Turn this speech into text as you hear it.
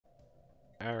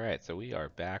Alright, so we are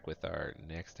back with our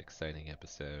next exciting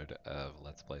episode of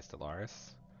Let's Play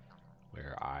Stellaris,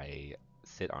 where I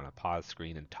sit on a pause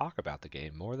screen and talk about the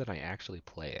game more than I actually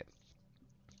play it.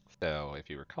 So, if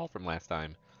you recall from last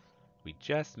time, we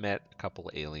just met a couple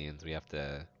aliens. We have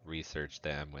to research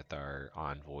them with our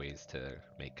envoys to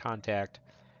make contact.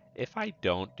 If I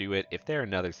don't do it, if they're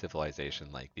another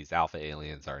civilization, like these alpha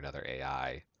aliens are another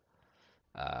AI,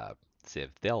 Civ,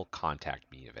 they'll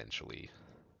contact me eventually.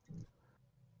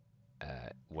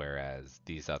 Whereas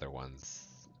these other ones,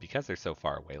 because they're so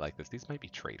far away like this, these might be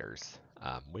traitors,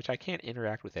 which I can't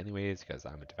interact with anyways because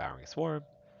I'm a devouring swarm.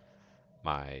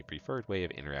 My preferred way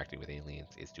of interacting with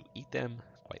aliens is to eat them,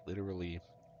 quite literally,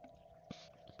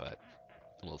 but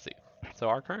we'll see. So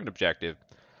our current objective,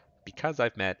 because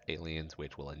I've met aliens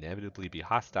which will inevitably be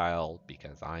hostile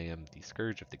because I am the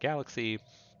scourge of the galaxy,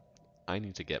 I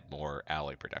need to get more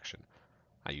alloy production.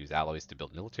 I use alloys to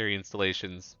build military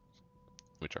installations,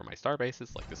 which are my star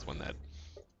bases, like this one that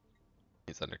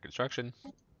is under construction,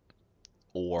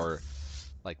 or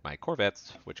like my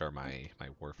corvettes, which are my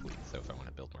war fleet. So if I want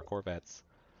to build more corvettes,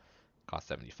 cost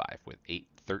 75. With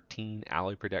 813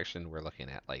 alloy production, we're looking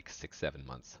at like 6 7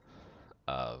 months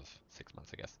of 6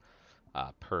 months, I guess,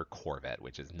 per corvette,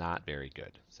 which is not very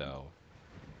good. So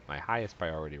my highest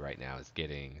priority right now is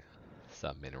getting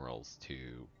some minerals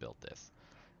to build this,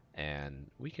 and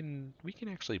we can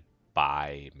actually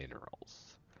buy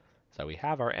minerals. So we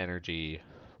have our energy,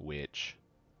 which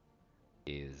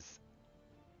is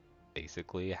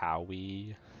basically how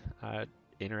we uh,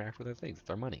 interact with other things. It's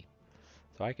our money.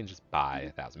 So I can just buy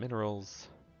 1,000 minerals.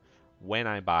 When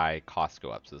I buy, costs go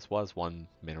up. So this was one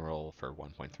mineral for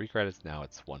 1.3 credits. Now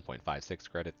it's 1.56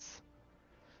 credits.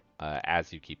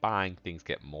 As you keep buying, things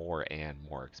get more and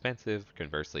more expensive.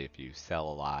 Conversely, if you sell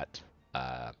a lot,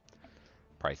 uh,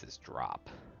 prices drop.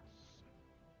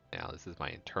 Now this is my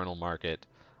internal market.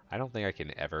 I don't think I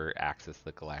can ever access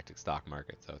the galactic stock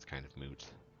market, so it's kind of moot.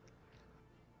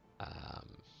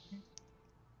 Um,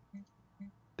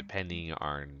 Depending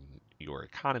on your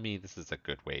economy, this is a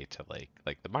good way to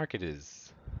like the market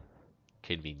is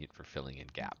convenient for filling in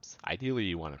gaps. Ideally,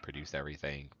 you want to produce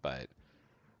everything, but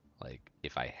like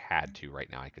if I had to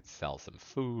right now, I could sell some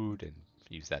food and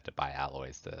use that to buy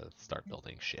alloys to start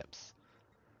building ships.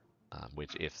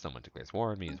 Which, if someone declares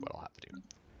war on me, is what I'll have to do.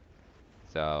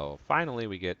 So finally,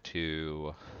 we get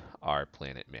to our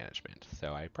planet management.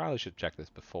 So I probably should check this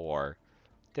before.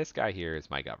 This guy here is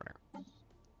my governor.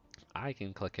 I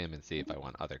can click him and see if I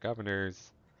want other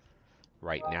governors.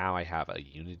 Right now I have a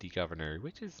unity governor,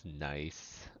 which is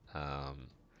nice.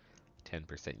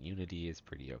 10% unity is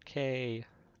pretty okay.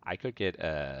 I could get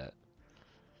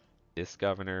this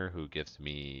governor who gives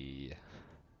me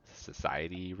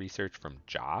society research from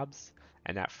jobs,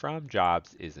 and that from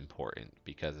jobs is important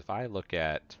because if I look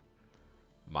at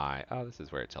my, oh, this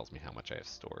is where it tells me how much I have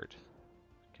stored.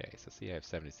 Okay, so see I have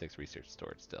 76 research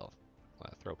stored still.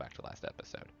 Throwback to last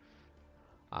episode.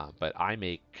 But I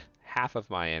make half of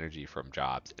my energy from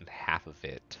jobs and half of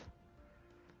it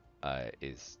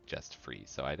is just free.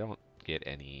 So I don't get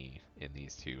any in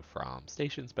these two from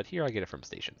stations, but here I get it from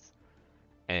stations.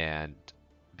 And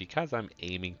because I'm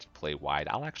aiming to play wide,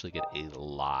 I'll actually get a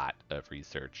lot of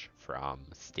research from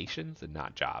stations and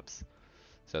not jobs.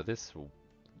 So this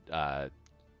uh,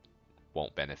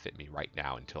 won't benefit me right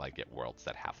now until I get worlds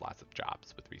that have lots of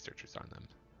jobs with researchers on them.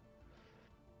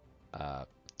 Uh,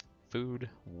 Food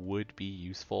would be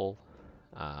useful,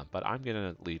 but I'm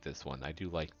gonna leave this one. I do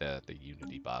like the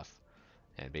Unity buff,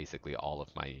 and basically all of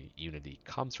my Unity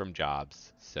comes from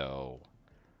jobs, so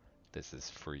this is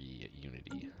free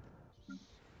Unity. All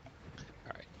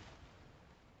right.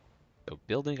 So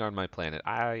building on my planet,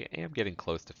 I am getting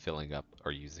close to filling up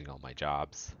or using all my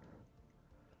jobs.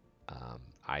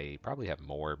 I probably have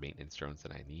more maintenance drones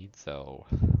than I need, so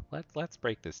let's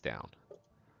break this down.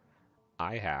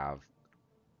 I have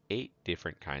 8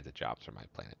 different kinds of jobs for my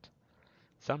planet.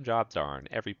 Some jobs are on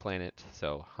every planet,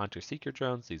 so hunter-seeker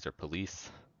drones, these are police.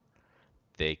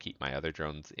 They keep my other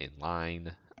drones in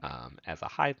line. As a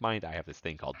hive mind, I have this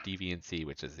thing called deviancy,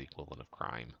 which is the equivalent of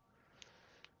crime.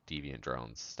 Deviant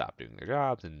drones stop doing their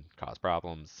jobs and cause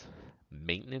problems.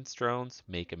 Maintenance drones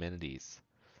make amenities.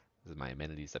 This is my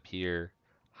amenities up here.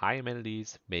 High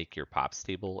amenities make your pops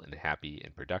stable and happy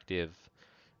and productive.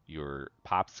 Your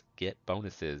pops get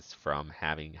bonuses from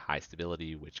having high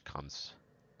stability, which comes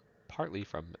partly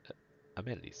from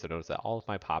amenities. So notice that all of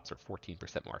my pops are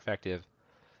 14% more effective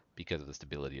because of the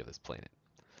stability of this planet.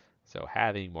 So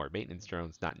having more maintenance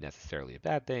drones, not necessarily a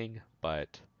bad thing,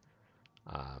 but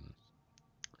um,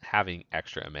 having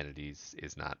extra amenities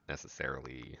is not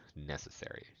necessarily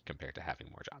necessary compared to having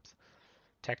more jobs.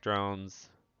 Tech drones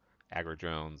agro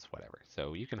drones, whatever.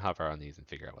 So you can hover on these and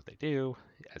figure out what they do.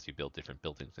 As you build different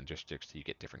buildings and districts, you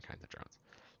get different kinds of drones.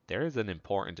 There is an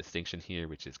important distinction here,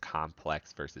 which is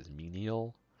complex versus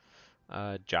menial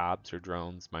jobs or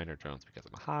drones. Mine are drones because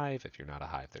I'm a hive. If you're not a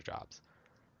hive, they're jobs.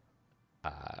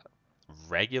 Uh,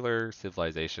 Regular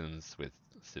civilizations with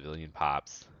civilian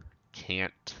pops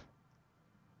can't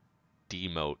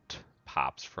demote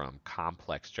pops from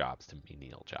complex jobs to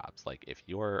menial jobs. Like if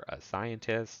you're a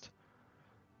scientist,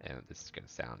 and this is going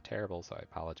to sound terrible, so I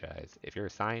apologize. If you're a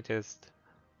scientist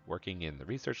working in the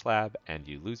research lab and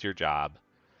you lose your job,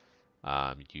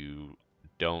 you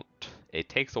don't, it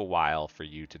takes a while for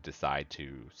you to decide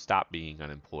to stop being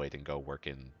unemployed and go work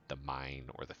in the mine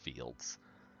or the fields.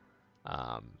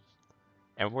 Um,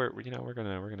 and we're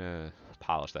gonna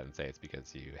polish that and say it's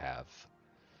because you have,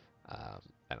 I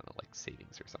don't know, like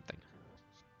savings or something.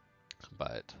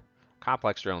 But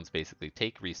complex drones basically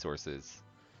take resources,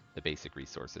 the basic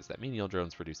resources that menial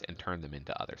drones produce, and turn them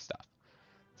into other stuff.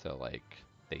 So like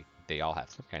they all have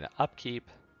some kind of upkeep.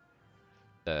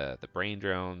 The brain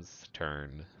drones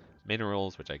turn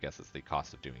minerals, which I guess is the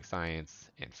cost of doing science,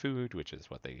 and food, which is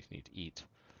what they need to eat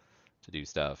to do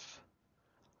stuff.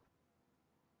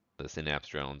 The synapse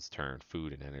drones turn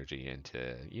food and energy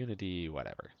into unity,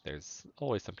 whatever. There's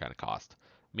always some kind of cost.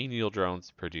 Menial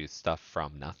drones produce stuff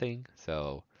from nothing,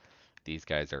 so these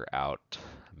guys are out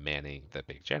manning the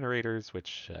big generators,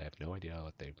 which I have no idea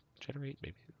what they generate.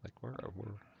 Maybe like we're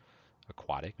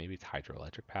aquatic. Maybe it's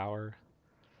hydroelectric power.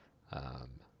 Um,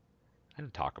 I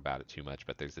didn't talk about it too much,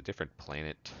 but there's a different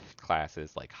planet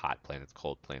classes like hot planets,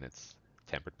 cold planets,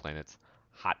 temperate planets.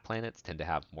 Hot planets tend to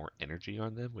have more energy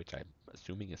on them, which I'm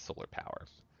assuming is solar power.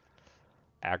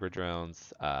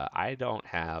 Agrodrones. I don't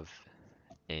have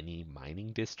any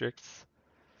mining districts,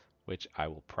 which I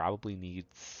will probably need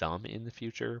some in the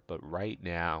future, but right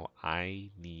now I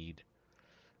need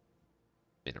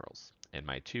minerals. And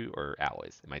my two, or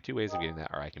alloys. And my two ways of getting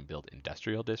that are I can build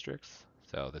industrial districts.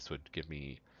 So this would give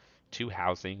me two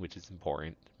housing, which is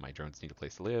important. My drones need a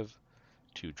place to live.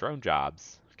 Two drone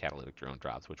jobs, catalytic drone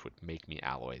jobs, which would make me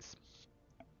alloys.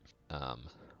 Um,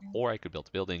 or I could build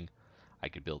a building. I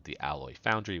could build the alloy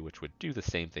foundry, which would do the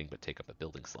same thing but take up a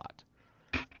building slot.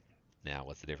 Now,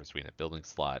 what's the difference between a building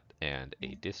slot and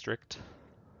a district?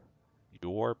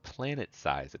 Your planet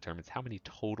size determines how many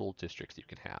total districts you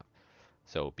can have.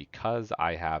 So because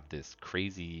I have this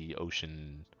crazy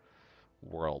ocean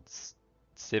worlds,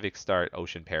 Civic start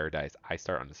Ocean Paradise, I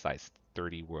start on the size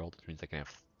 30 world, which means I can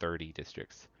have 30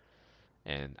 districts.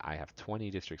 And I have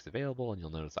 20 districts available, and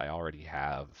you'll notice I already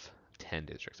have 10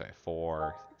 districts. I have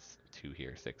 4, 2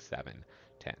 here, 6, 7,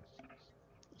 10.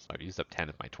 So I've used up 10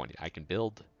 of my 20. I can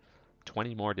build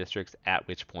 20 more districts, at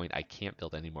which point I can't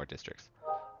build any more districts.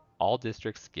 All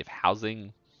districts give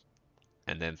housing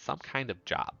and then some kind of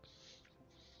job,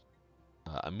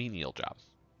 a menial job.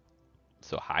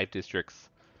 So hive districts,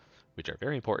 which are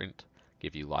very important,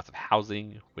 give you lots of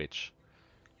housing, which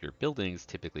your buildings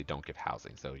typically don't give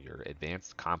housing. So your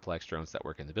advanced complex drones that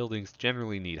work in the buildings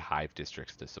generally need hive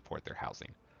districts to support their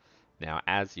housing. Now,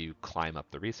 as you climb up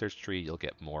the research tree, you'll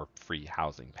get more free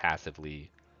housing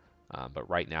passively. But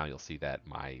right now, you'll see that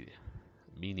my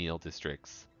menial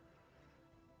districts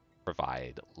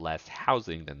provide less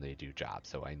housing than they do jobs.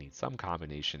 So I need some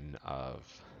combination of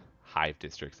hive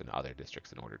districts and other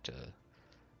districts in order to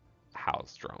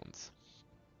house drones.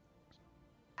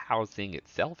 Housing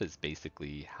itself is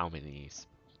basically how many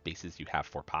spaces you have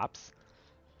for pops.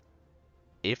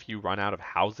 If you run out of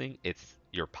housing, it's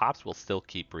your pops will still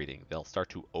keep breeding. They'll start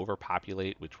to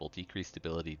overpopulate, which will decrease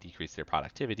stability, decrease their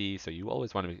productivity. So you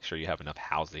always want to make sure you have enough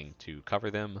housing to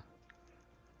cover them.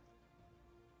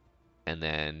 And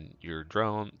then your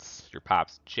drones, your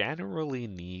pops generally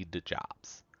need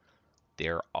jobs.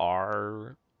 There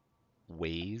are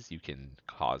ways you can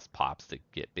cause pops to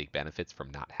get big benefits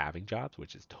from not having jobs,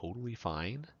 which is totally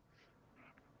fine.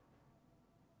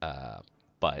 Uh,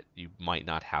 but you might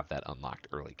not have that unlocked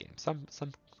early game. Some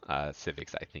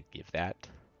civics I think give that,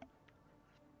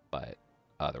 but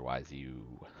otherwise you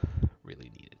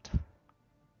really need it.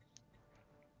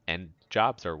 And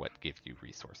jobs are what give you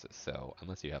resources. So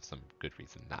unless you have some good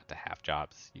reason not to have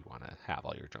jobs, you want to have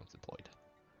all your drones employed.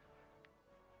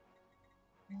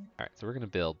 All right, so we're going to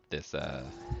build this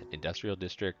industrial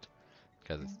district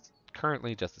because it's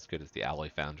currently just as good as the alloy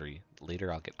foundry.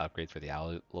 Later I'll get upgrades for the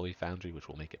alloy foundry, which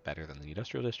will make it better than the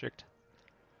industrial district.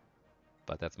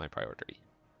 But that's my priority.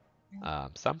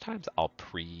 Sometimes I'll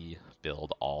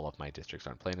pre-build all of my districts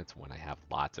on planets when I have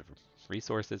lots of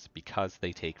resources because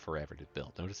they take forever to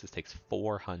build. Notice this takes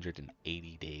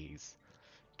 480 days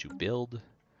to build,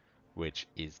 which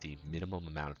is the minimum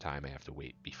amount of time I have to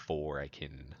wait before I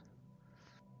can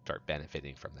start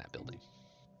benefiting from that building.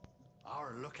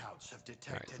 Our lookouts have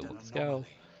All right, detected so an we'll just go. anomaly.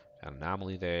 Got an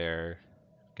anomaly there.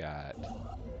 Got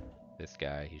this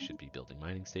guy. He should be building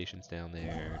mining stations down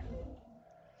there.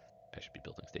 I should be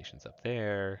building stations up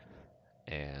there.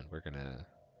 And we're going to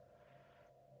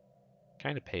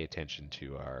kind of pay attention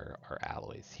to our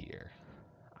alloys here.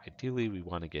 Ideally, we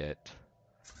want to get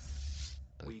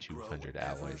the We grow 200 ever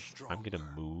alloys. I'm going stronger. to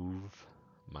move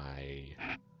my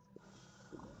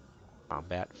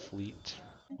combat fleet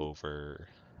over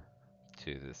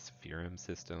to this Furum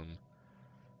system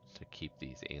to keep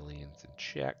these aliens in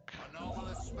check.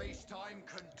 Anomalous space-time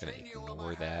I'm going to continuum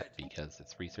ignore that ahead. because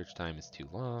its research time is too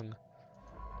long.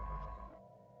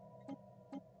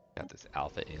 Got this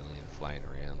alpha alien flying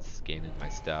around scanning my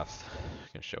stuff. I'm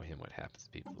going to show him what happens to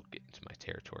people who get into my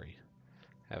territory.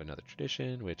 I have another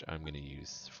tradition, which I'm going to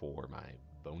use for my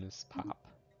bonus pop.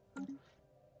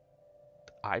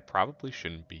 I probably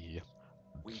shouldn't be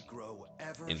We grow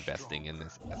ever investing in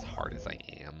stronger. this as hard as I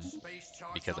am Space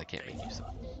charts because I can't make use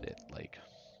updated. of it. Like,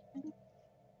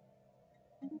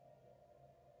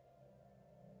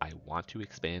 I want to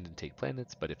expand and take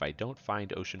planets, but if I don't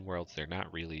find ocean worlds, they're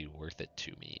not really worth it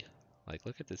to me. Like,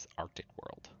 look at this Arctic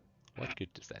world. What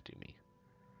good does that do me?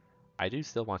 I do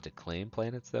still want to claim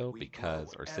planets though, We grow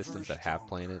because, or ever systems that have stronger.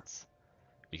 planets,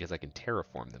 because I can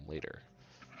terraform them later.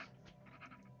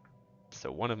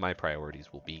 So one of my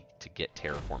priorities will be to get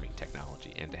terraforming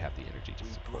technology and to have the energy to We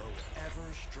support grow it.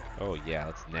 ever stronger. Oh yeah,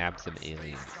 let's nab some Space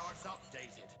aliens. charts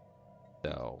updated.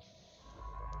 So,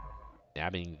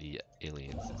 nabbing the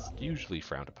aliens is usually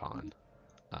frowned upon,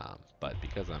 but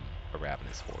because I'm a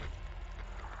ravenous horde,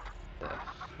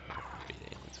 beta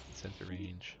aliens within sensor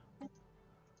range.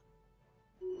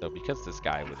 So because this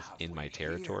guy What was have in we my here?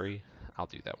 territory, I'll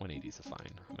do that. 180 is a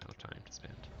fine amount of time to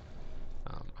spend.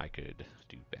 I could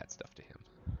do bad stuff to him.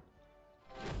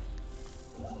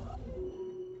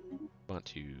 Want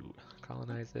to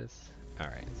colonize this? All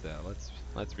right, so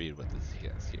let's read what this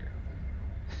has here.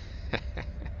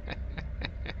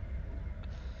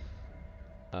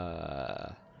 uh,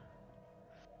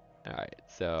 all right,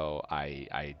 so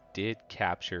I did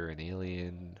capture an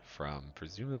alien from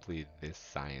presumably this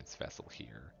science vessel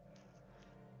here.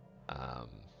 Um,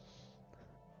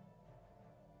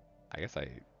 I guess I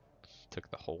took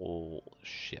the whole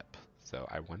ship. So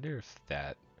I wonder if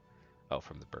that. Oh,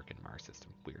 from the Birkenmar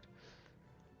system. Weird.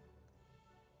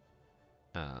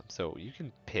 So you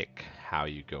can pick how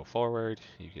you go forward.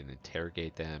 You can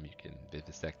interrogate them. You can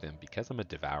vivisect them. Because I'm a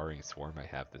devouring swarm, I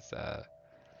have this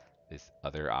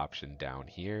other option down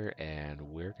here, and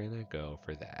we're gonna go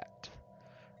for that.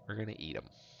 We're gonna eat them.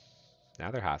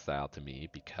 Now they're hostile to me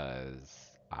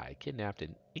because I kidnapped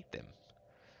and ate them.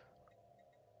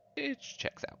 It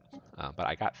checks out. But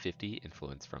I got 50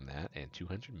 influence from that and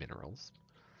 200 minerals,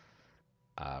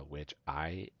 which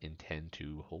I intend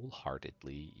to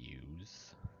wholeheartedly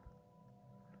use.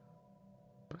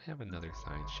 Do I have another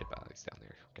science ship? Oh, it's down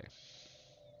there. Okay.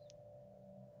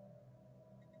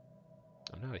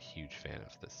 I'm not a huge fan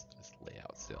of this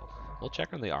layout still. We'll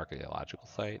check on the archaeological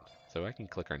site. So I can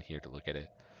click on here to look at it.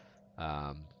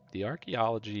 The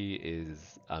archaeology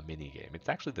is a mini game. It's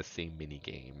actually the same mini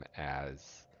game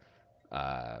as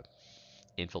uh,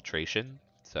 infiltration.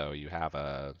 So you have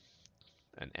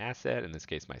an asset, in this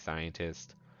case my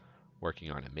scientist,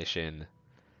 working on a mission.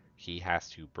 He has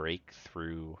to break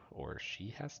through, or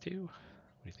she has to?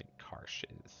 What do you think Karsh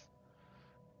is?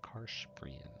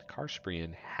 Karshbrian.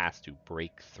 Karshbrian has to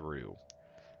break through.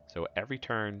 So every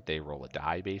turn they roll a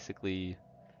die basically.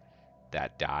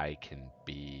 That die can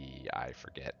be, I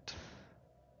forget,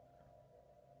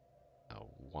 a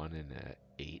 1 and a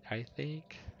 8, I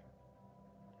think.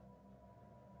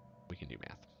 We can do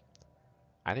math.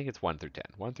 I think it's 1 through 10.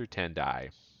 1 through 10 die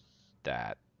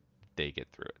that they get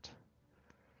through it.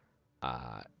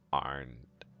 Aren't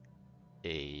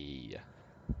a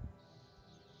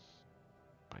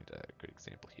find a good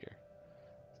example here.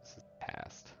 This is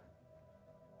past.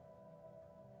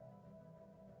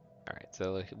 All right,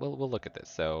 so we'll look at this.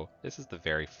 So this is the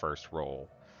very first roll.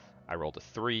 I rolled a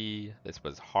 3. This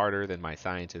was harder than my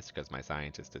scientist because my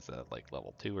scientist is a like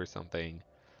level 2 or something.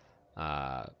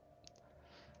 Uh,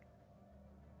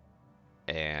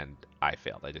 and I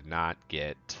failed. I did not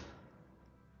get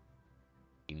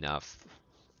enough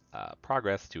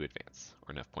progress to advance,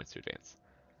 or enough points to advance.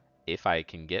 If I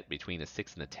can get between a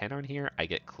 6 and a 10 on here, I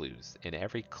get clues. And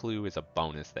every clue is a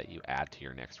bonus that you add to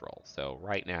your next roll. So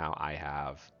right now I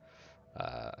have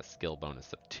a skill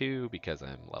bonus of 2 because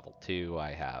I'm level 2.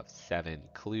 I have 7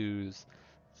 clues,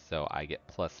 so I get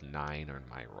plus 9 on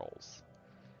my rolls.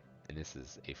 And this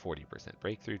is a 40%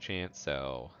 breakthrough chance,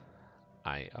 so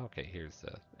okay, here's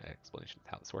explanation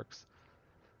of how this works.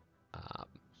 Um,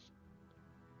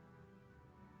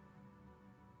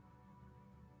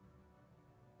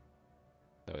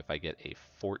 so if I get a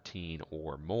 14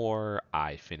 or more,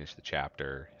 I finish the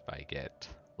chapter. If I get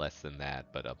less than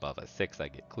that, but above a 6, I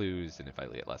get clues. And if I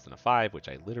get less than a 5, which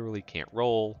I literally can't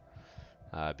roll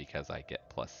because I get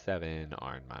 +7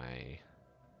 on my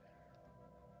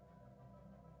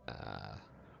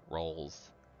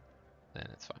rolls, then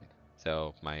it's fine.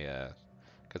 So my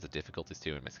because the difficulty is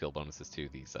 2 and my skill bonus is 2,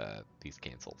 these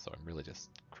cancel. So I'm really just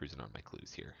cruising on my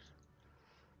clues here.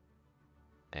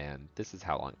 And this is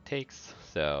how long it takes.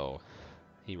 So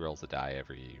he rolls a die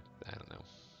every, I don't know,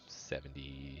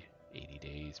 70, 80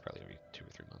 days, probably every 2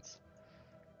 or 3 months.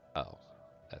 Oh,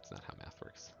 that's not how math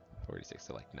works. 46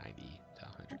 to like 90 to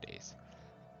 100 days.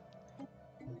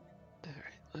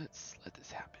 Alright, let's let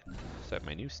this happen. So I have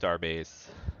my new starbase.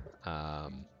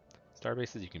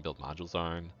 Starbases you can build modules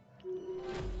on.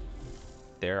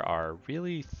 There are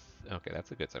really, okay,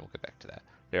 that's a good sign. We'll get back to that.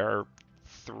 There are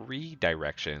 3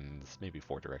 directions, maybe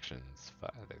 4 directions.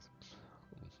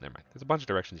 Never mind. There's a bunch of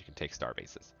directions you can take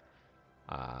starbases.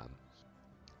 Um,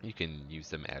 you can use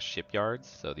them as shipyards.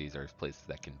 So these are places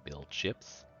that can build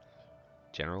ships.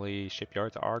 Generally,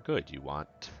 shipyards are good. You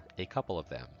want a couple of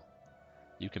them.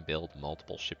 You can build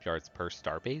multiple shipyards per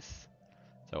starbase.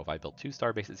 So if I build 2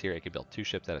 starbases here, I can build 2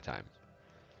 ships at a time.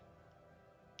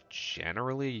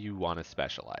 Generally, you want to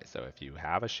specialize. So if you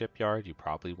have a shipyard, you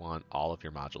probably want all of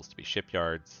your modules to be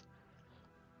shipyards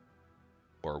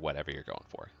or whatever you're going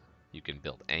for. You can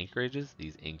build anchorages.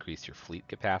 These increase your fleet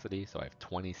capacity. So I have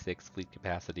 26 fleet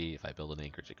capacity. If I build an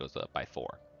anchorage, it goes up by 4.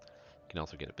 You can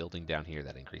also get a building down here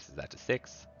that increases that to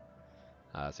 6.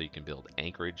 So you can build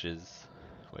anchorages,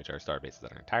 which are starbases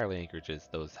that are entirely anchorages.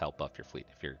 Those help buff your fleet.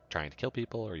 If you're trying to kill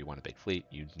people or you want a big fleet,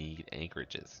 you need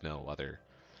anchorages. No other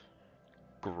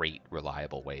great,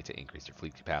 reliable way to increase your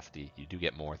fleet capacity. You do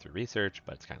get more through research,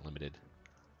 but it's kind of limited.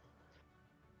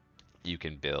 You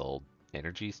can build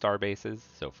energy starbases.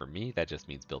 So for me, that just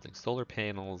means building solar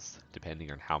panels.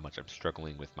 Depending on how much I'm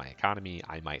struggling with my economy,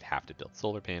 I might have to build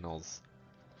solar panels.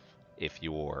 If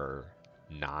you're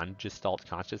non-Gestalt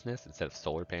consciousness, instead of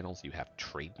solar panels, you have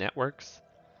trade networks.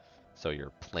 So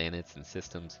your planets and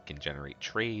systems can generate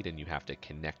trade, and you have to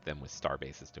connect them with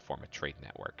starbases to form a trade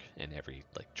network. And every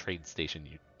trade station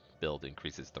you build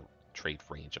increases the trade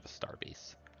range of a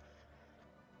starbase.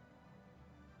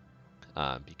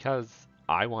 Because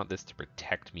I want this to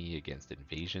protect me against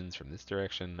invasions from this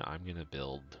direction, I'm going to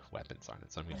build weapons on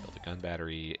it. So I'm going to build a gun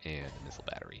battery and a missile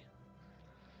battery.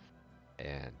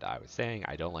 And I was saying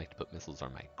I don't like to put missiles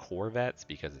on my corvettes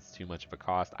because it's too much of a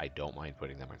cost. I don't mind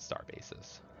putting them on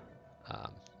starbases.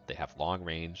 They have long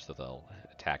range, so they'll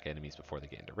attack enemies before they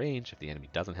get into range. If the enemy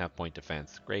doesn't have point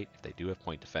defense, great. If they do have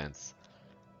point defense,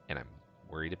 and I'm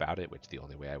worried about it, which the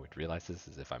only way I would realize this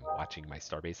is if I'm watching my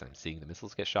starbase and I'm seeing the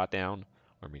missiles get shot down,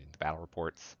 or I'm reading the battle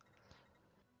reports.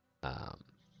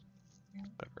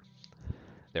 Whatever.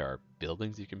 There are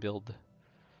buildings you can build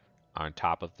on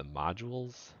top of the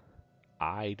modules.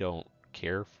 I don't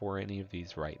care for any of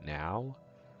these right now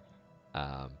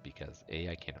because A,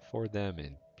 I can't afford them,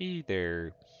 and B,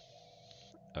 they're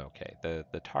okay.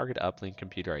 The target uplink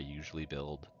computer I usually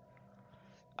build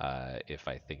if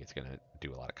I think it's going to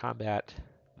do a lot of combat.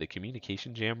 The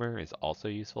communication jammer is also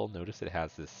useful. Notice it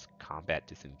has this combat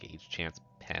disengage chance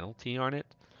penalty on it.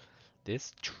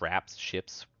 This traps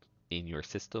ships in your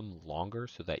system longer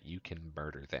so that you can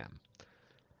murder them.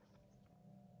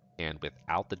 And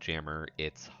without the jammer,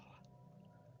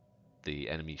 the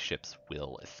enemy ships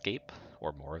will escape,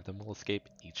 or more of them will escape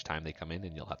each time they come in,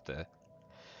 and you'll have to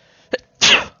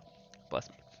bless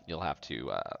me. You'll have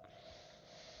to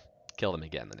kill them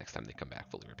again the next time they come back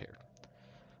fully repaired.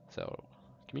 So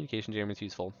communication jammer is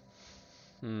useful.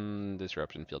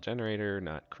 Disruption field generator,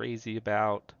 not crazy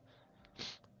about.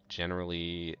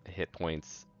 Generally, hit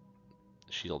points,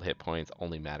 shield hit points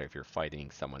only matter if you're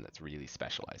fighting someone that's really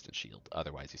specialized in shield.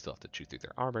 Otherwise, you still have to chew through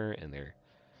their armor and their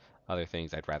other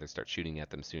things. I'd rather start shooting at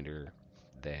them sooner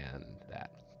than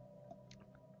that.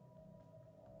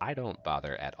 I don't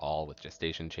bother at all with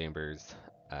gestation chambers.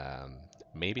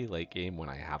 Maybe late game when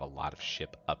I have a lot of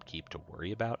ship upkeep to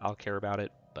worry about, I'll care about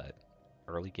it. But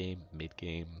early game, mid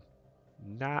game,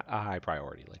 not a high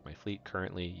priority. Like my fleet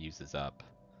currently uses up,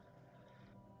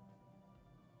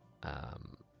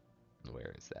 um,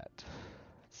 where is that?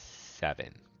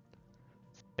 7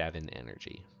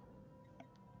 energy,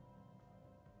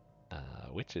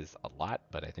 which is a lot,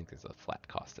 but I think there's a flat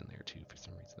cost in there too for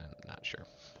some reason. I'm not sure.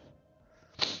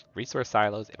 Resource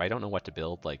silos, if I don't know what to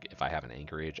build, like if I have an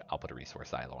anchorage, I'll put a resource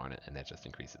silo on it, and that just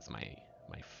increases my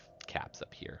caps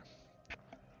up here.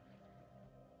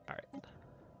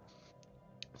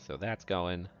 So that's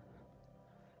going.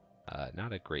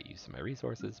 Not a great use of my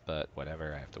resources, but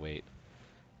whatever, I have to wait.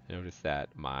 Notice that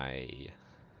my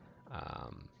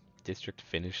um, district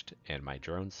finished and my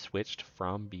drones switched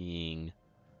from being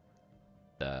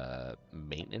the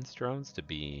maintenance drones to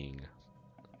being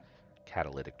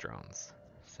catalytic drones.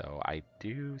 So I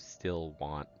do still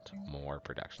want more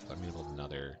production. So I'm going to build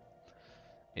another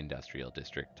industrial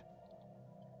district.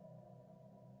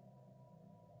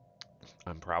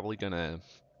 I'm probably going to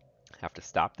have to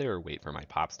stop there or wait for my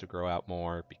pops to grow out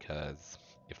more, because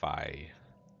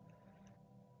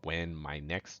when my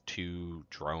next two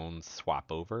drones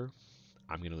swap over,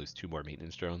 I'm going to lose two more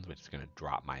maintenance drones, which is going to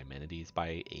drop my amenities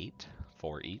by 8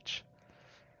 for each.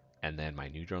 And then my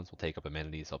new drones will take up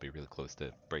amenities. So I'll be really close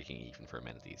to breaking even for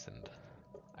amenities, and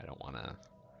I don't want to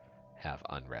have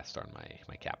unrest on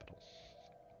my capital.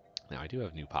 Now I do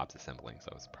have new pops assembling,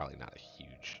 so it's probably not a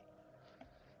huge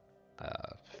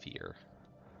fear,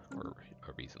 or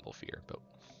a reasonable fear, but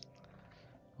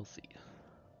we'll see.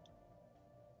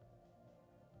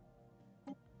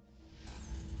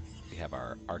 We have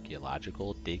our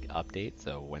archaeological dig update,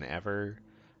 so whenever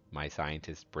my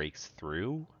scientist breaks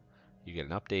through, you get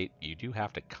an update. You do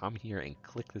have to come here and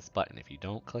click this button. If you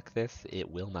don't click this,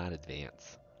 it will not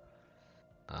advance.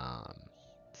 Um,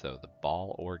 so the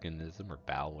ball organism, or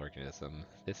bowel organism,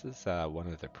 this is one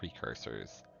of the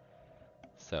precursors.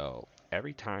 So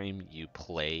every time you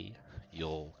play,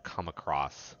 you'll come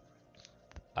across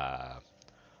uh,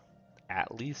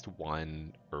 at least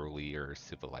one earlier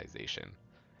civilization,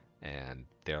 and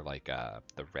they're like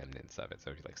the remnants of it.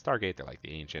 So if you like Stargate, they're like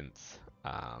the ancients.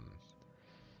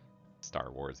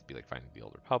 Star Wars would be like Finding the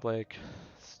Old Republic.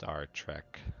 Star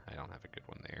Trek, I don't have a good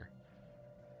one there.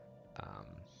 Um,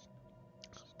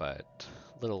 but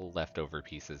little leftover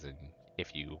pieces, and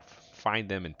if you find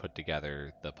them and put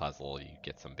together the puzzle, you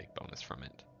get some big bonus from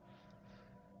it.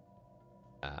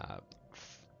 Uh,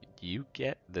 you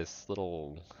get this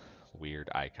little weird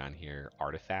icon here,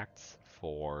 artifacts,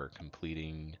 for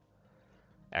completing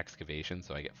excavation.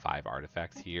 So I get 5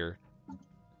 artifacts here.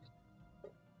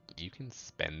 You can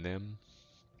spend them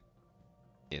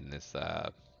in this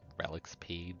relics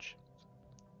page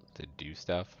to do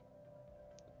stuff.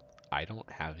 I don't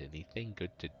have anything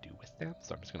good to do with them,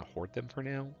 so I'm just going to hoard them for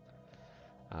now.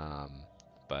 Um,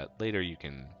 but later you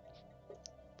can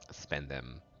spend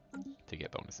them to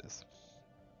get bonuses.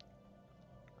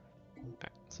 Okay,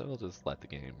 so we'll just let the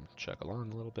game chug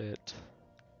along a little bit.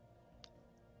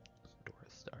 Dora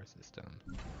Star System.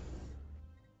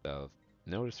 So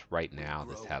notice right now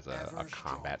this has a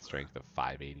combat strength of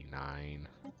 589.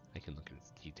 I can look at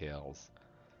its details.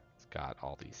 It's got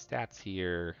all these stats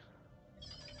here.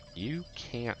 You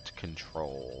can't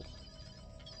control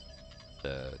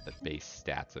the base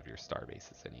stats of your star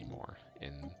bases anymore.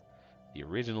 In the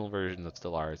original version of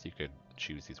Stellaris, you could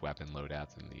choose these weapon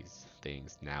loadouts and these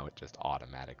things. Now it just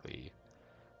automatically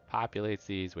populates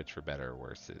these, which for better or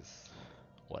worse is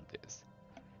what it is.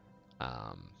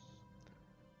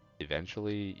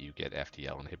 Eventually, you get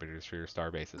FTL inhibitors for your star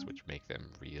bases, which make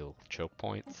them real choke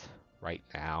points. Right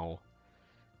now,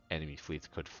 enemy fleets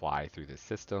could fly through this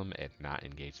system and not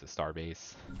engage the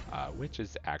starbase, which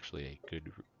is actually a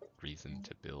good reason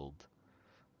to build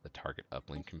the target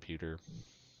uplink computer,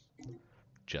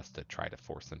 just to try to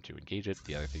force them to engage it.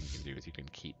 The other thing you can do is you can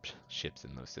keep ships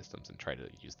in those systems and try to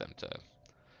use them to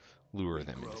lure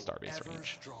them into starbase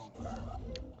range.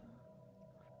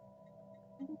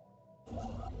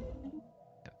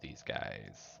 Have these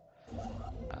guys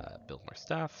build more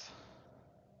stuff.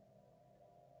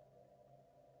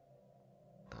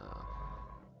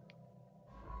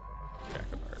 Track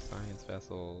of our science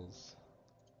vessels.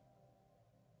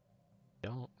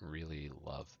 Don't really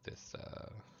love this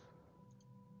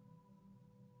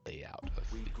layout of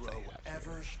fleets I have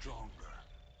here.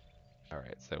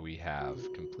 Alright, so we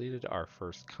have completed our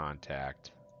first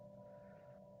contact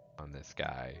on this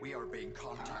guy. We are being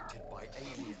contacted by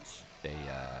aliens.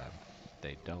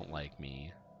 They don't like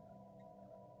me.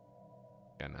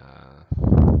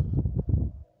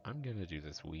 I'm gonna do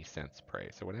this we sense prey.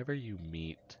 So whenever you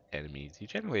meet enemies, you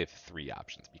generally have 3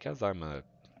 options. Because I'm a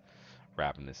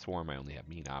ravenous swarm, I only have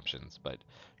mean options, but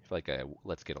like a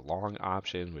let's get along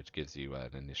option, which gives you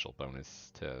an initial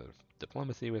bonus to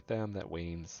diplomacy with them that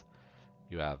wanes.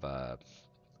 You have a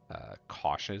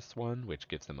cautious one, which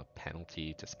gives them a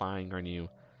penalty to spying on you.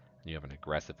 And you have an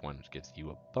aggressive one, which gives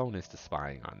you a bonus to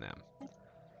spying on them.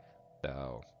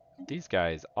 So these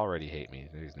guys already hate me.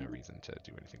 There's no reason to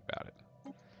do anything about it.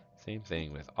 Same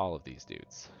thing with all of these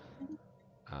dudes.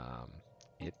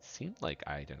 It seemed like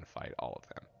I identified all of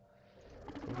them.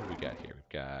 So what do we got here? We've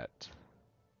got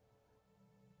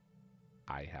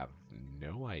I have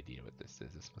no idea what this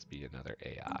is. This must be another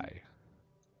AI.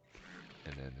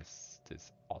 And then this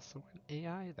is also an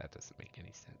AI? That doesn't make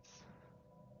any sense.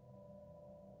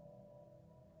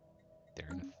 They're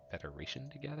in a federation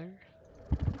together?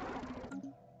 What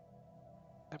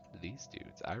happened to these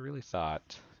dudes? I really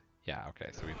thought... Yeah, okay,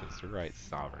 so we have the Zerite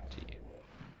sovereignty.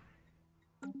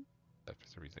 But for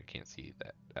some reason I can't see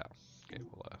that. Oh, okay,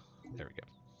 well, there we go.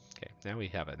 Okay, now we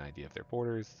have an idea of their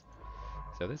borders.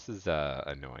 So this is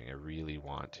annoying. I really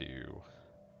want to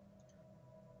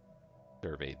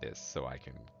survey this so I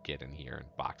can get in here and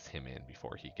box him in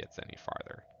before he gets any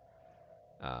farther.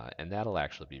 And that'll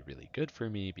actually be really good for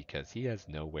me because he has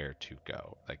nowhere to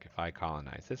go. Like if I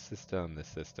colonize this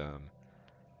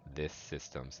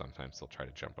system, sometimes he'll try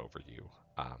to jump over you.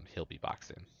 He'll be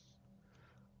boxed in.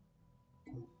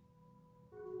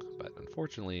 But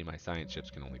unfortunately, my science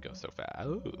ships can only go so fast.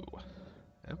 Oh,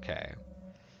 okay.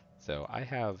 So I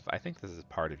think this is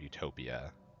part of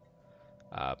Utopia,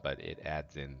 but it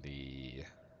adds in the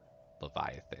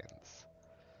Leviathans.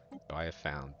 So I have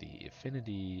found the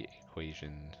affinity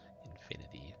equation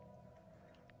infinity,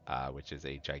 which is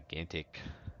a gigantic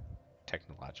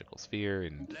technological sphere,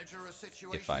 and Ledger of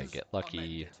if I situations get lucky,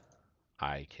 amended.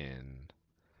 I can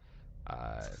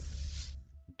uh,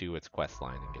 do its quest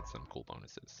line and get some cool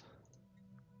bonuses.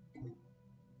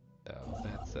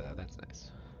 So that's nice.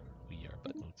 We are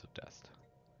but motes of dust.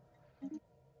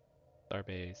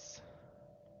 Starbase.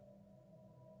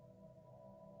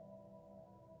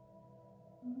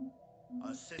 A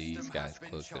These system has guys been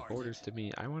close their charted. borders to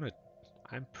me.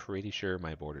 I'm pretty sure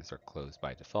my borders are closed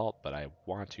by default, but I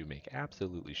want to make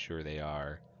absolutely sure they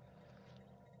are.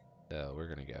 So we're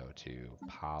going to go to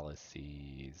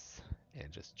policies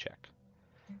and just check.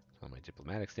 So my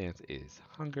diplomatic stance is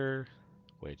hunger,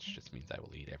 which just means I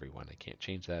will eat everyone. I can't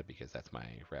change that because that's my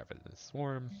ravenous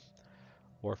swarm.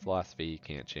 War philosophy,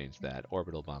 can't change that.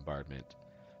 Orbital bombardment.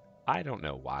 I don't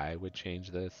know why I would change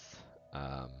this.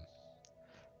 Um,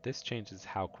 this changes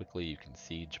how quickly you can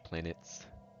siege planets.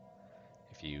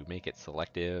 If you make it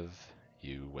selective,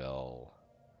 you will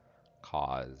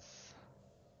cause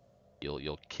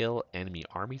you'll kill enemy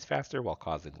armies faster while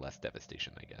causing less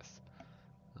devastation, I guess.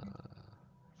 Uh,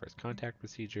 First contact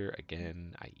procedure,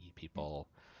 again, I eat people.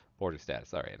 Border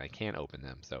status, alright, and I can't open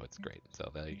them, so it's great. So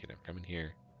you can never come in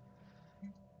here.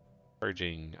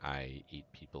 Purging, I eat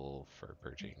people for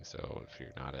purging, so if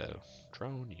you're not a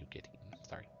drone, you get eaten.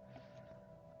 Sorry.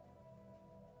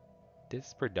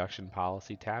 This production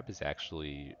policy tab is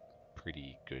actually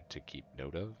pretty good to keep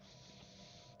note of.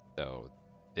 So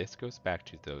this goes back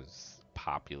to those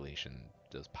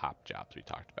those pop jobs we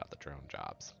talked about, the drone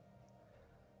jobs.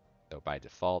 So by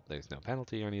default, there's no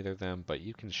penalty on either of them, but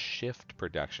you can shift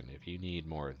production. If you need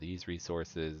more of these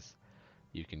resources,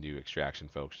 you can do extraction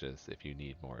focus. If you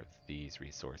need more of these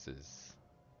resources,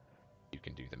 you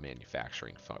can do the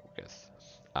manufacturing focus.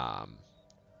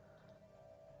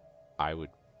 I would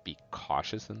be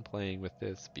cautious in playing with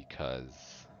this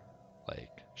because like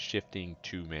shifting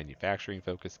to manufacturing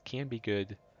focus can be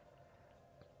good,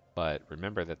 but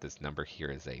remember that this number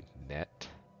here is a net.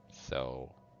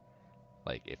 So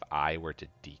like if I were to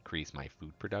decrease my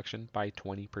food production by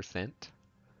 20%,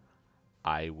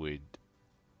 I would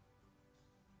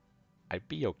I'd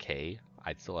be okay.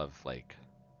 I'd still have like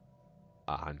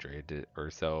 100 or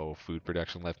so food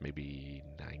production left, maybe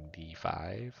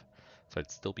 95. So I'd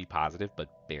still be positive,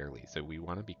 but barely. So we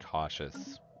want to be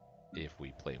cautious if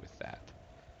we play with that.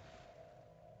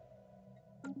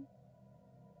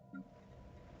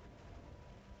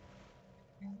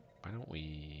 Why don't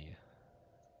we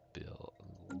build?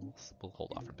 We'll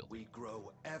hold off on building. We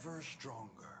grow ever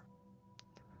stronger.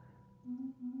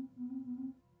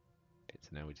 Okay, so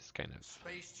now we just kind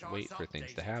Space of charts wait for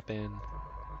things to updated. happen.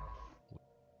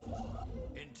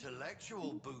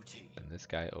 Intellectual booty. Send this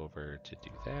guy over to do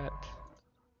that.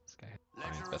 This guy has a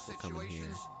science Ledger of vessel coming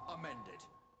situations here. amended.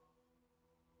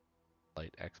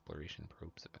 Light exploration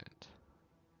probes event.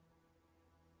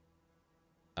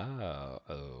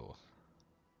 Oh.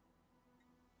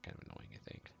 Kind of annoying, I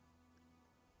think.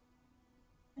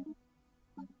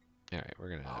 Alright, we're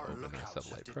going to Our open our lookouts have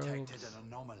sublight detected probes. an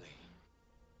anomaly.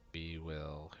 We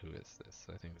will... Who is this?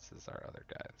 I think this is our other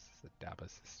guy. This is the DABA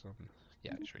system.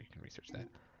 Yeah, sure, you can research that.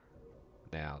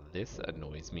 Now, this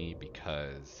annoys me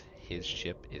because his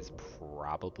ship is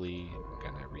probably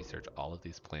going to research all of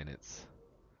these planets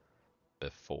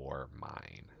before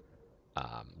mine.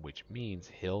 Which means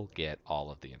he'll get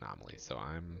all of the anomalies. So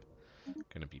I'm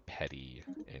going to be petty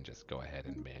and just go ahead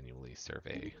and manually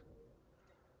survey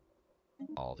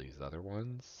all these other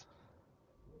ones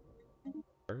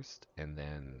first, and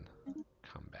then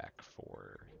come back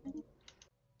for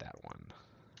that one.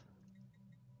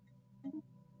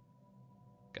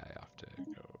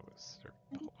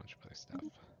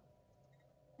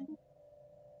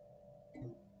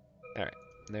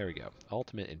 There we go.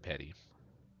 Ultimate and petty.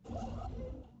 I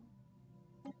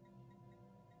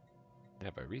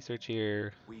have a research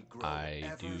here. We grow I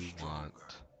ever do want stronger.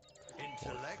 more food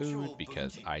Intellectual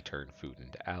because booty. I turn food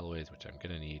into alloys, which I'm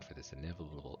gonna need for this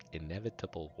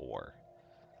inevitable war.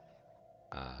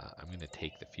 I'm going to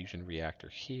take the fusion reactor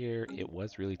here. It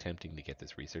was really tempting to get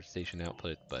this research station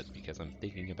output, but because I'm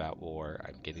thinking about war,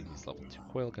 I'm getting these level 2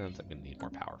 coil guns. I'm going to need more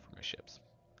power for my ships.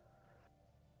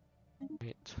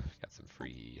 Right, got some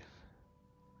free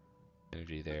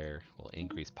energy there. We'll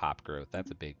increase pop growth.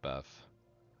 That's a big buff.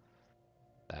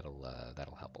 That'll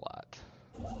help a lot.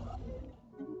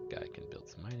 Guy can build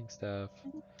some mining stuff.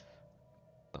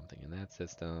 Something in that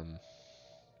system.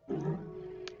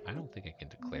 I don't think I can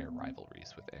declare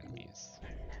rivalries with enemies.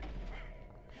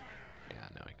 Yeah,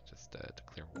 no, I can just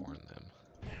declare war on them.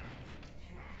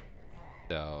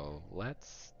 So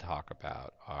let's talk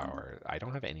about I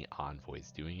don't have any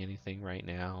envoys doing anything right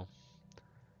now,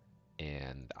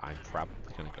 and I'm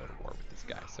probably going to go to war with this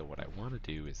guy. So what I want to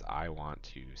do is I want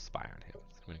to spy on him.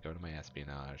 So I'm going to go to my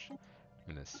espionage.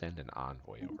 I'm going to send an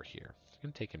envoy over here. It's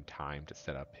going to take him time to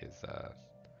set up his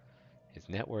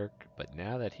network, but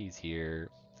now that he's here,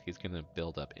 he's going to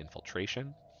build up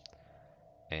infiltration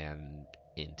and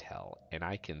intel, and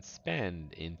I can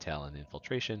spend intel and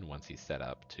infiltration once he's set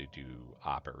up to do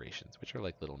operations, which are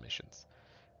like little missions.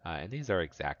 And these are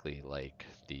exactly like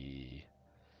the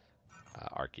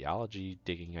archaeology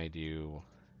digging I do.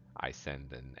 I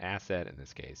send an asset, in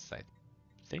this case I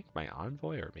think my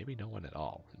envoy, or maybe no one at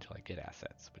all until I get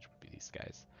assets, which would be these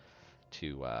guys,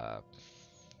 to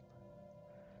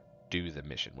do the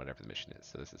mission, whatever the mission is.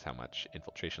 So this is how much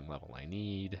infiltration level I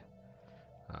need.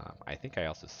 I think I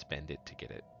also spend it to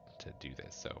get it to do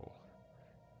this, so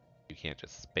you can't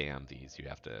just spam these. You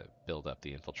have to build up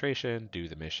the infiltration, do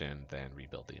the mission, then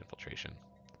rebuild the infiltration.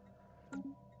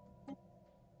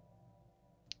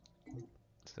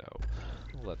 So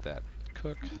we'll let that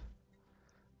cook.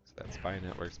 So that spy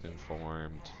network's been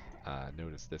formed.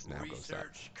 Notice this now goes up.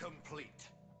 Research complete.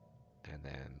 And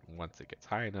then once it gets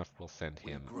high enough, we'll send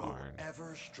We him grow our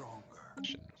ever stronger.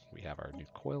 mission. We have our new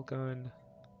coil gun.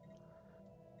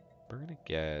 We're going to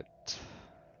get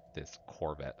this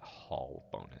Corvette hull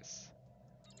bonus.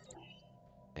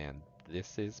 And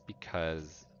this is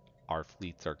because our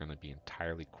fleets are going to be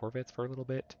entirely Corvettes for a little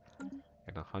bit.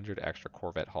 And 100 extra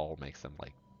Corvette hull makes them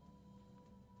like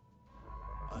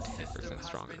A system 10% has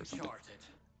stronger been or something. charted.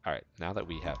 Alright, now that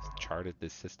we have charted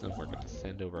this system, we're going to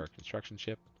send over our construction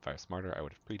ship. If I was smarter, I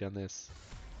would have pre-done this.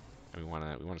 And we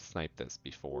want to snipe this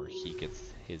before he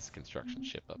gets his construction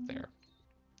ship up there.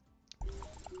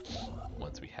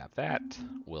 Once we have that,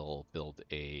 we'll build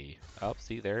a... Oh,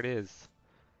 see, there it is.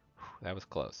 That was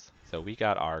close. So we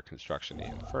got our construction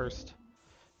in first,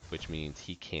 which means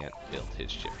he can't build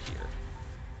his ship here.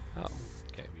 Oh,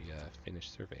 okay, we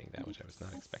finished surveying that, which I was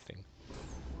not expecting.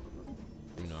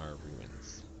 Lunar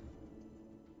ruins.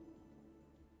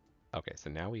 Okay, so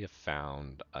now we have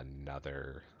found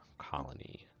another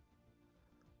colony.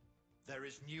 There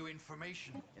is new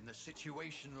information in the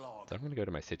situation log. So I'm going to go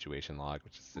to my situation log,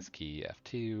 which is this key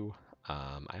F2.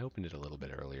 I opened it a little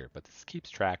bit earlier, but this keeps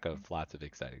track of lots of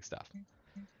exciting stuff.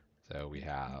 So we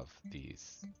have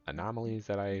these anomalies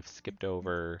that I've skipped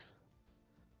over.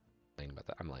 I'm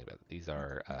lying about that. These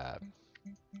are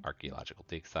archaeological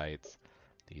dig sites.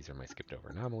 These are my skipped over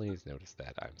anomalies. Notice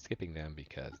that I'm skipping them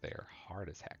because they are hard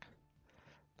as heck.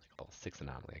 Like level 6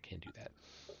 anomaly, I can't do that.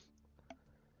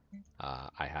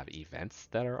 I have events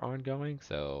that are ongoing,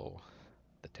 so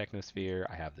the Technosphere,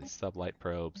 I have the sublight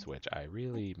probes, which I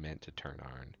really meant to turn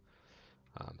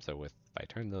on. So if I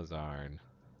turn those on,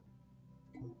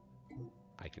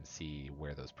 I can see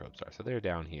where those probes are. So they're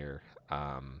down here.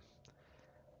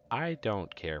 I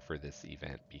don't care for this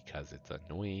event because it's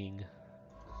annoying,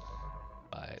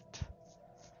 but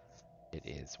it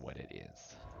is what it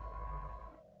is.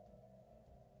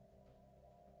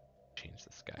 Change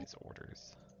this guy's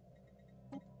orders.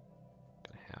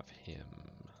 Gonna have him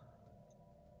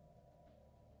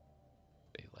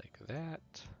stay like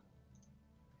that.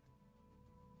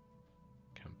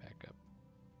 Come back up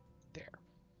there.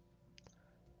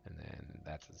 And then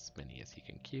that's as many as he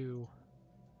can queue.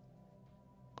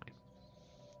 Fine.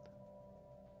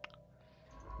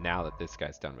 Now that this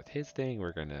guy's done with his thing,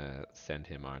 we're gonna send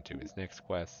him on to his next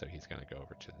quest. So he's gonna go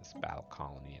over to this battle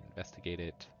colony and investigate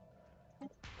it,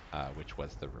 which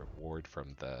was the reward from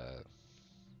the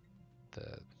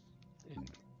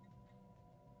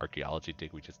archaeology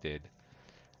dig we just did.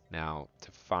 Now,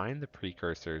 to find the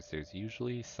precursors, there's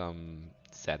usually some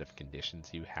set of conditions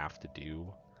you have to do.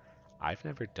 I've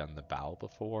never done the bow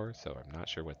before, so I'm not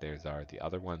sure what theirs are. The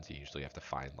other ones, you usually have to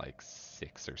find like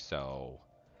 6 or so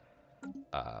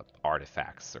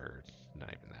artifacts, or not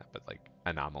even that, but like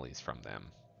anomalies from them,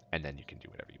 and then you can do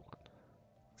whatever you want.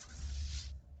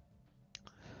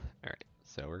 All right,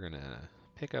 so we're gonna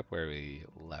pick up where we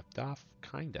left off,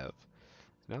 kind of.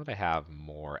 Now that I have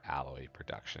more alloy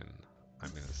production, I'm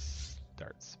gonna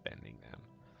start spending them.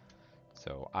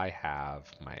 So I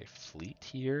have my fleet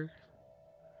here.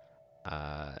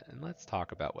 And let's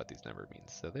talk about what these numbers mean.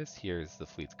 So this here is the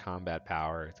fleet's combat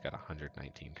power. It's got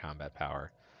 119 combat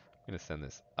power. I'm going to send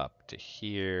this up to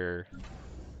here.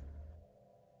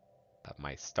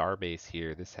 My star base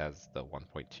here, this has the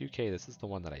 1.2K. This is the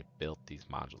one that I built these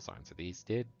modules on. So these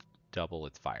did double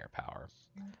its firepower.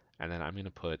 And then I'm going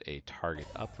to put a target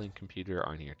uplink computer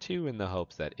on here too, in the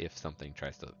hopes that if something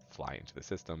tries to fly into the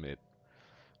system, it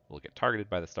will get targeted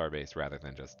by the starbase rather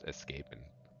than just escape and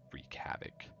wreak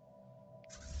havoc.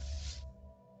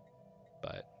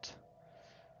 But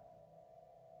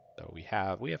so we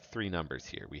have three numbers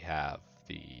here. We have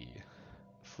the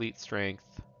fleet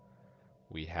strength,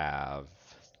 we have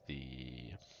the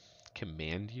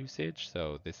command usage.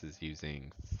 So this is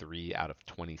using 3 out of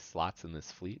 20 slots in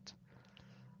this fleet.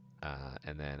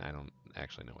 And then I don't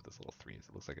actually know what this little 3 is.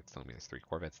 It looks like it's telling me there's 3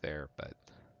 corvettes there, but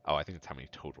oh, I think it's how many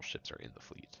total ships are in the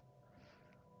fleet.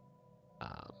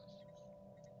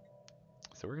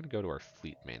 So we're going to go to our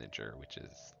fleet manager, which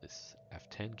is this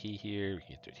F10 key here. We can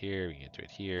get to it here, we can get to it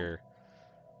here.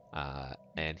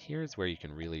 And here's where you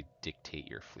can really dictate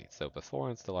your fleet. So before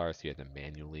on Stellaris, you had to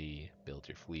manually build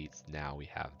your fleets. Now we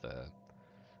have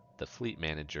the fleet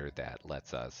manager that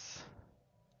lets us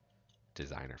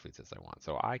design our fleets as I want.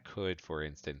 So I could, for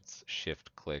instance,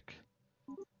 shift click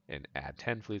and add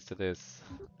 10 fleets to this.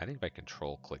 I think if I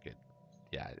control click it,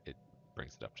 yeah, it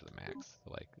brings it up to the max.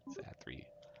 So like, let's add 3.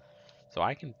 So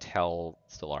I can tell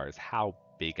Stellaris how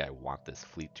big I want this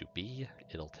fleet to be.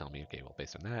 It'll tell me, okay, well,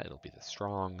 based on that, it'll be this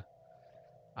strong.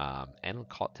 And it'll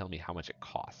tell me how much it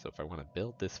costs. So if I want to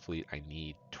build this fleet, I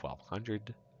need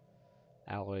 1,200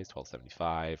 alloys,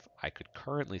 1,275. I could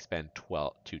currently spend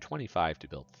 225 to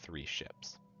build 3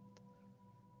 ships.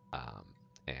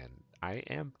 And I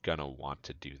am gonna want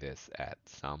to do this at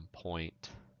some point.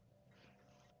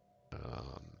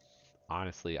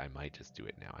 Honestly, I might just do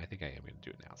it now. I think I am gonna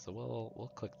do it now. So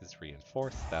we'll click this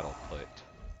reinforce. That'll put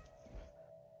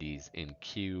these in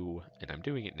queue, and I'm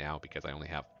doing it now because I only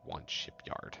have 1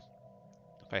 shipyard.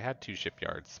 If I had 2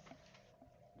 shipyards,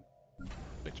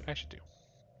 which I should do.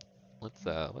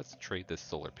 Let's trade this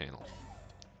solar panel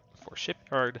for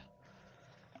shipyard.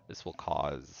 This will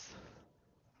cause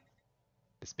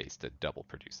this base to double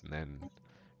produce, and then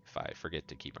if I forget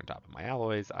to keep on top of my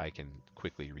alloys, I can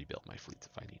quickly rebuild my fleets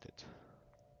if I need it.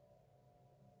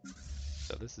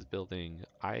 So this is building.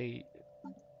 I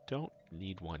don't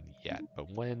need one yet,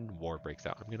 but when war breaks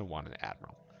out, I'm going to want an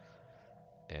admiral.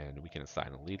 And we can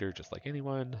assign a leader just like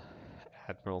anyone.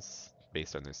 Admirals,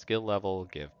 based on their skill level,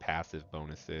 give passive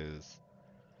bonuses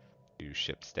to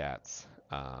ship stats,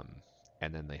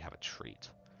 and then they have a trait.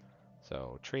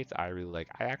 So traits I really like.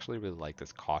 I actually really like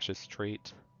this cautious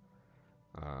trait.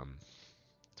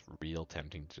 It's real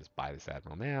tempting to just buy this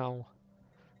admiral now,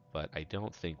 but I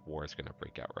don't think war is going to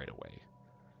break out right away.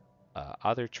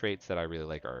 Other traits that I really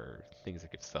like are things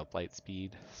that give sublight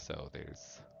speed. So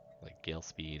there's like gale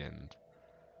speed and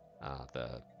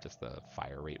the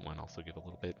fire rate one also give a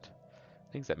little bit.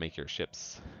 Things that make your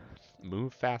ships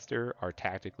move faster are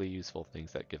tactically useful.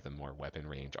 Things that give them more weapon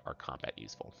range are combat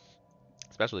useful.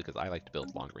 Especially because I like to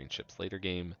build long range ships later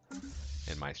game,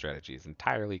 and my strategy is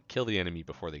entirely kill the enemy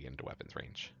before they get into weapons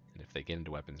range. And if they get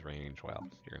into weapons range, well,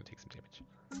 you're going to take some damage.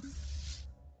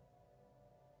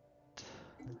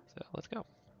 So let's go.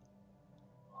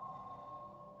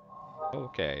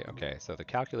 Okay, so the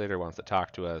calculator wants to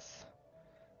talk to us,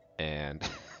 and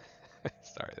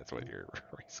sorry, that's what your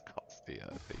race calls the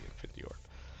Infinity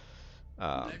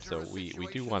Orb. So we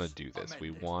do want to do this.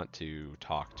 We want to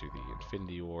talk to the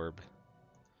Infinity Orb.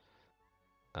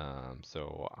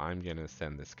 So I'm gonna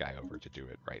send this guy over to do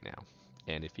it right now.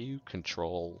 And if you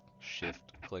control shift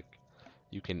click,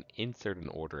 you can insert an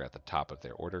order at the top of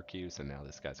their order queue. So now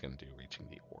this guy's gonna do reaching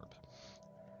the orb.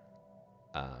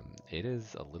 It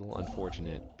is a little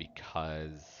unfortunate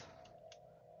because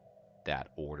that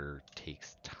order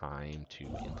takes time to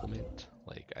implement.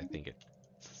 Like, I think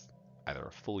it's either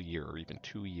a full year or even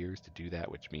 2 years to do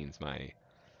that, which means my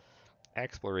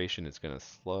exploration is going to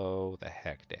slow the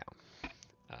heck down.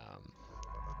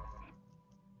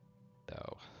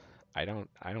 So I don't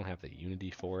have the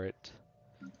unity for it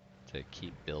to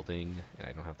keep building, and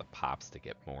I don't have the pops to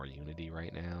get more unity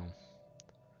right now.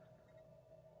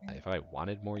 If I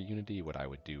wanted more unity, what I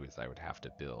would do is I would have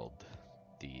to build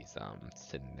these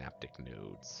synaptic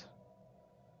nodes.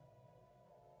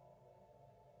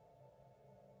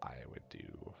 I would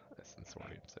do a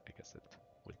sensorium, so I guess it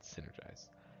would synergize.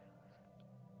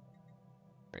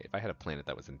 Right, if I had a planet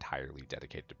that was entirely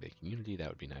dedicated to making Unity, that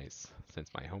would be nice. Since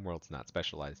my homeworld's not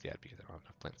specialized yet because I don't have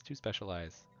enough planets to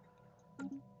specialize,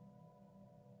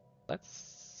 let's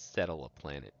settle a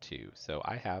planet too. So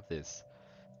I have this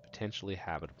potentially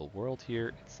habitable world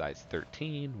here. It's size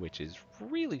 13, which is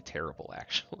really terrible,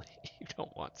 actually. You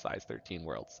don't want size 13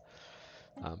 worlds.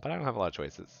 But I don't have a lot of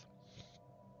choices.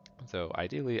 So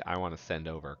ideally, I want to send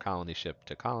over a colony ship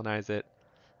to colonize it.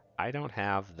 I don't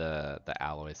have the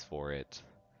alloys for it.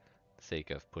 For the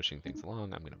sake of pushing things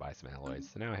along, I'm going to buy some alloys.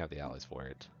 So now I have the alloys for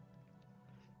it.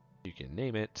 You can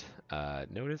name it.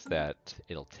 Notice that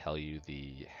it'll tell you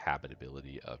the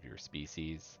habitability of your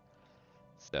species.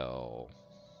 So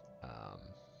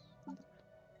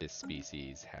this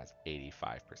species has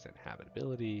 85%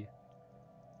 habitability.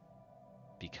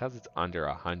 Because it's under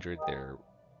 100, there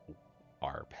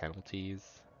are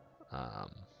penalties.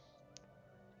 Um,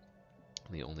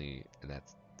 and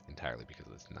that's entirely because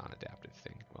of this non-adaptive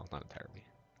thing. Well, not entirely.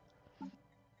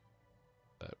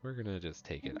 But we're gonna just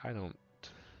take it. I don't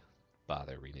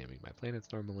bother renaming my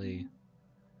planets normally.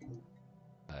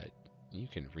 But you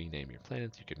can rename your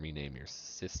planets. You can rename your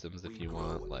systems if you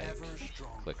want. Like,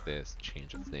 click this,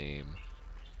 change its name.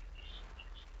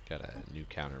 Got a new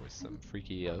counter with some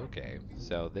freaky. Okay,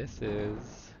 so this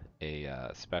is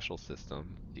a special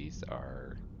system. These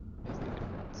are.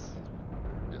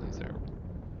 No, these are.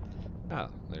 Oh,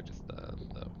 they're just the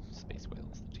space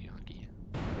whales, the Tianki.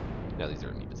 No, these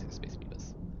are amoebas. These are space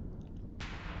amoebas.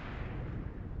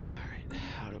 Alright,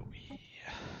 how do we.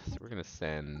 So we're going to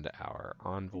send our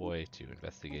envoy to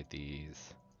investigate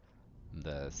these.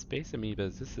 The space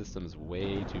amoebas, this system's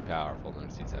way too powerful.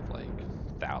 Notice these have like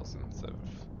thousands of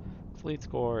fleet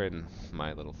score, and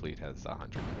my little fleet has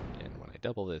 100. And when I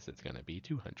double this, it's going to be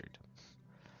 200.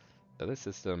 So this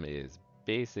system is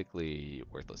basically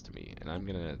worthless to me, and I'm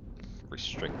going to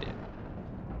restrict it.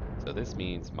 So this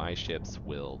means my ships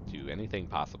will do anything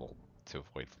possible to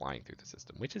avoid flying through the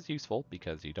system, which is useful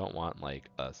because you don't want like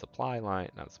a supply line,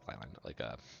 not a supply line, like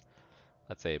a,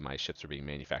 let's say my ships are being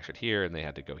manufactured here and they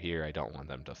had to go here. I don't want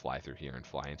them to fly through here and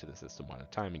fly into the system one at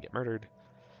a time and get murdered.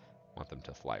 I want them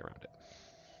to fly around it.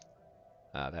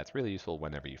 That's really useful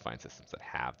whenever you find systems that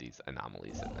have these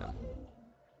anomalies in them.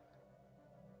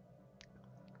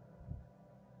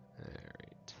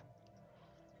 Alright.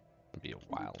 It'll be a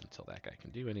while until that guy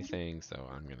can do anything, so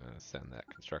I'm going to send that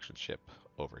construction ship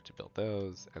over to build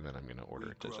those, and then I'm going to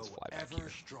order it to just fly back here.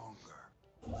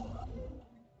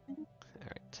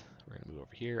 Alright, we're going to move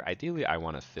over here. Ideally, I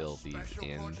want to fill these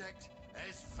in. Okay,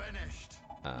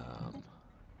 now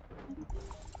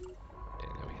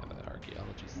we have an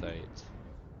archaeology site.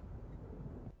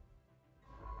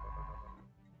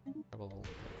 We'll go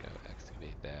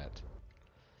excavate that.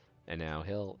 And now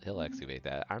he'll excavate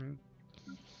that. I'm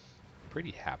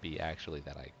pretty happy actually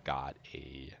that I got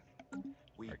a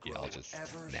archaeologist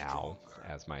now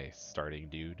as my starting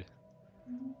dude.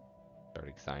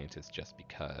 Starting scientist, just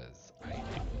because I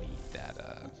do need that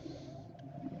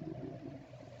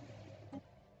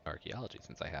archaeology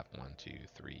since I have 1, 2,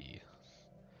 3,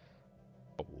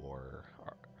 4, or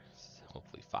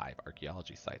hopefully 5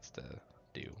 archaeology sites to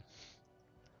do.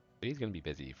 But he's going to be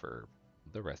busy for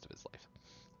the rest of his life.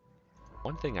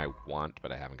 One thing I want,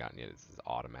 but I haven't gotten yet, is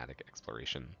automatic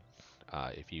exploration.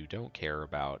 If you don't care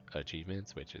about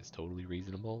achievements, which is totally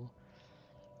reasonable,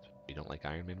 if you don't like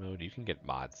Iron Man mode, you can get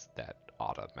mods that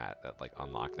like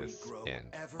unlock this. And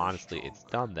honestly, it's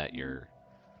dumb that your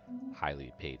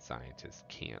highly paid scientists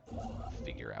can't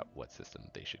figure out what system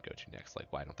they should go to next.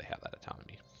 Like, why don't they have that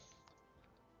autonomy?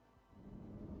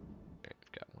 Alright,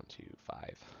 we've got 1, 2,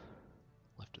 5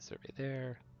 left to survey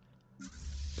there.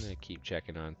 I'm gonna keep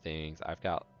checking on things. I've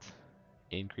got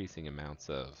increasing amounts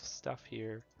of stuff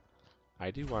here.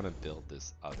 I do want to build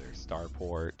this other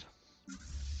starport.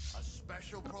 A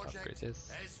special Upgrade project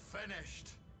this. is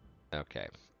finished. Okay,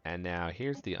 and now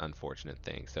here's the unfortunate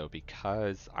thing. So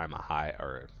because I'm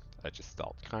a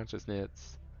Gestalt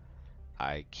consciousness,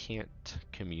 I can't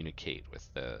communicate with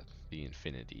the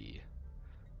Infinity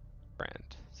friend.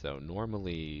 So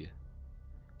normally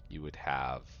you would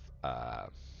have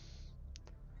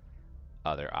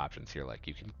other options here, like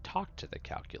you can talk to the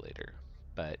calculator.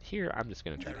 But here I'm just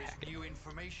going to try to hack it,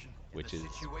 which is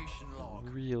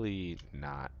really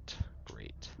not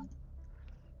great.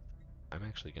 I'm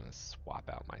actually going to swap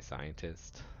out my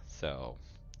scientist. So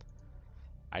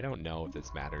I don't know if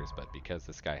this matters, but because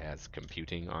this guy has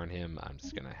computing on him, I'm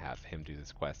just going to have him do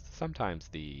this quest. Sometimes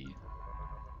the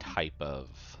type of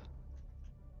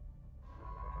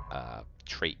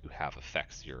trait you have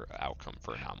affects your outcome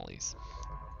for anomalies.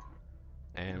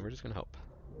 And we're just going to hope.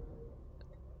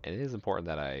 And it is important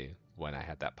that when I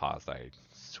had that pause, I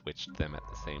switched them at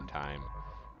the same time.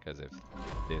 Because if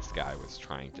this guy was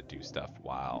trying to do stuff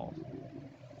while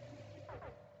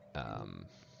um,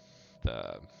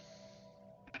 the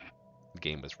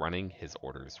game was running, his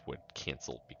orders would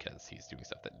cancel because he's doing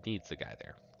stuff that needs the guy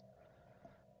there.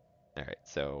 Alright,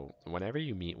 so whenever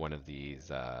you meet one of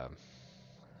these, I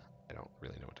don't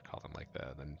really know what to call them, like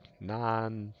the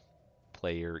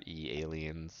non-player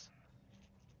aliens,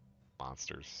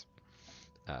 monsters,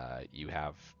 you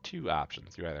have two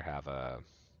options. You either have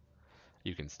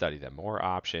you can study them more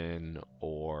option,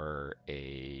 or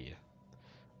a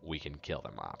we can kill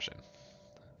them option.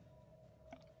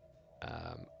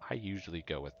 I usually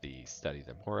go with the study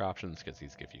them more options because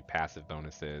these give you passive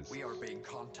bonuses. We are being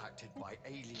contacted by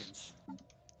aliens.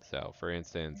 So, for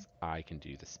instance, I can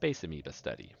do the Space Amoeba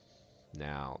study.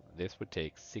 Now, this would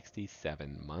take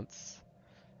 67 months,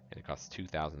 and it costs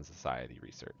 2,000 society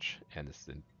research. And this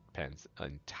depends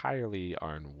entirely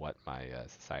on what my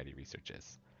society research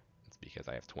is. It's because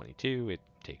I have 22, it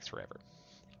takes forever.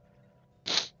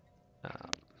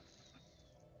 Um,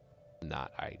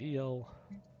 not ideal,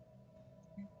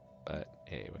 but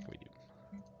hey, what can we do?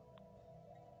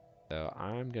 So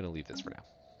I'm going to leave this for now,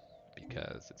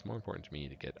 because it's more important to me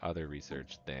to get other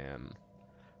research than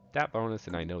that bonus,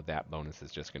 and I know that bonus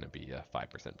is just going to be a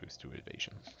 5% boost to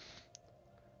evasion,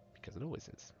 because it always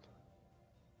is.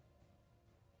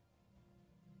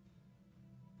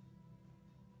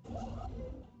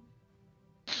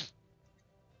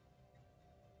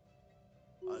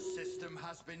 A system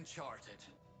has been charted.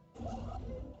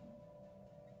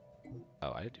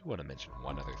 Oh, I do want to mention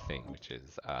one other thing, which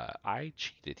is I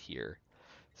cheated here.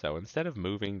 So instead of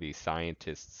moving the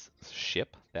scientist's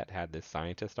ship that had this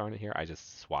scientist on it here, I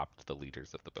just swapped the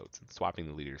leaders of the boats. And swapping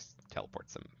the leaders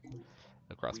teleports them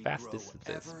across We vast grow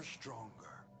distances. ever stronger.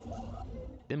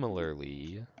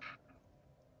 Similarly,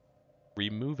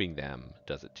 removing them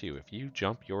does it too. If you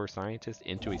jump your scientist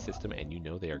into a system and you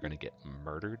know they are going to get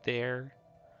murdered there,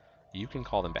 you can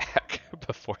call them back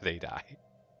before they die,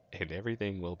 and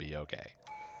everything will be okay.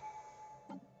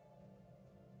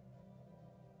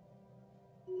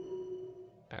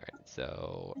 Alright,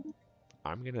 so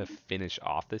I'm going to finish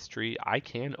off this tree. I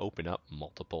can open up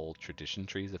multiple tradition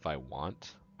trees if I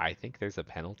want. I think there's a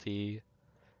penalty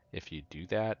if you do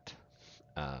that.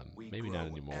 We Maybe not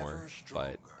grow anymore, ever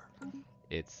but stronger.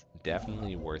 it's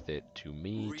definitely worth it to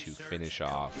me to Research finish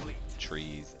off complete.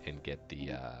 trees and get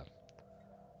the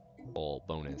full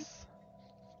bonus,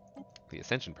 the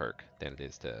ascension perk, than it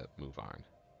is to move on.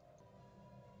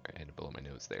 I had to blow my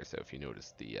nose there, so if you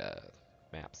notice the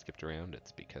map skipped around,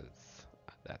 it's because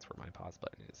that's where my pause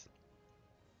button is.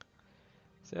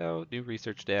 So, new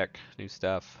research deck, new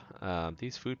stuff.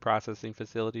 These food processing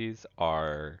facilities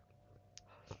are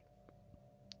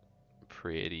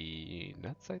pretty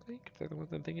nuts, I think, if they're the ones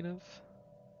I'm thinking of.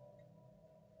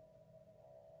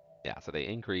 Yeah, so they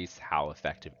increase how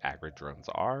effective agri drones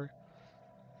are.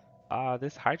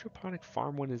 This hydroponic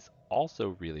farm one is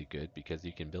also really good because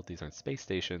you can build these on space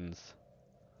stations.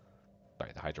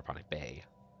 Sorry, the hydroponic bay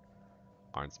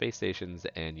on space stations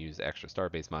and use extra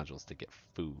starbase modules to get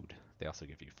food. They also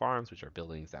give you farms, which are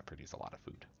buildings that produce a lot of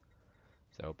food.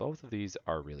 So both of these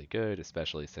are really good,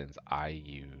 especially since I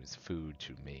use food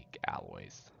to make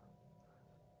alloys.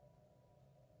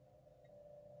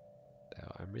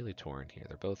 So I'm really torn here.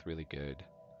 They're both really good.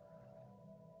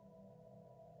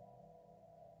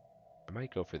 I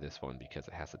might go for this one because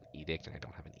it has an edict and I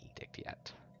don't have an edict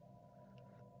yet.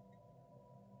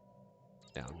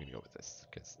 Now I'm gonna go with this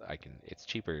because it's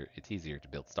cheaper, it's easier to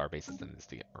build star bases than it is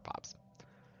to get more pops.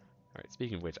 Alright,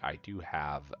 speaking of which, I do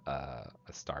have a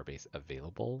star base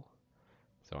available.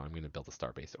 So I'm gonna build a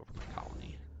star base over my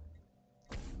colony.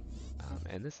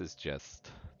 And this is just,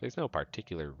 there's no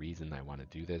particular reason I want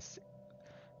to do this.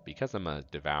 Because I'm a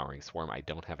devouring swarm, I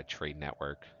don't have a trade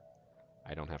network.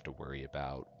 I don't have to worry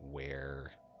about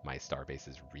where my star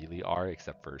bases really are,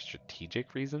 except for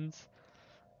strategic reasons.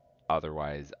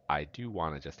 Otherwise, I do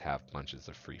want to just have bunches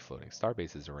of free floating star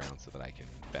bases around so that I can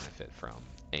benefit from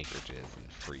anchorages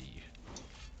and free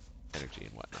energy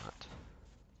and whatnot.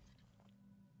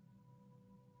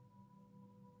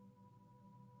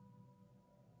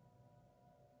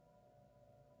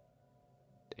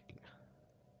 Dang.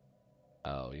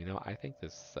 Oh, I think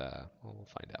this, well, we'll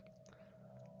find out.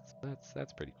 So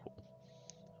that's pretty cool.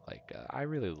 Like, I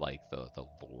really like the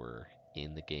lore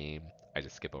in the game. I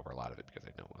just skip over a lot of it because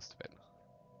I know most of it.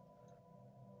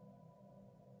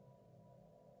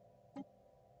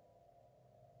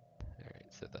 Alright,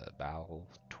 so the Bow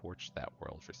torched that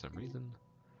world for some reason.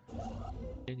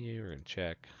 Continue, we're gonna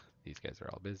check. These guys are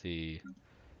all busy.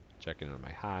 Checking on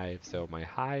my hive. So my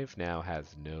hive now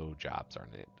has no jobs on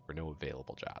it, or no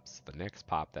available jobs. The next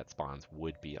pop that spawns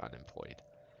would be unemployed.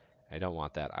 I don't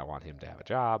want that. I want him to have a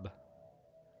job.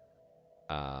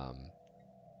 Um,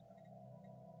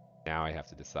 Now I have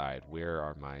to decide where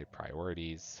are my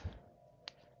priorities.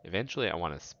 Eventually, I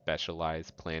want to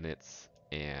specialize planets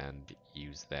and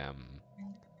use them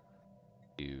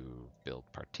to build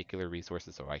particular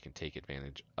resources so I can take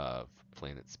advantage of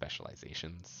planet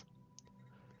specializations.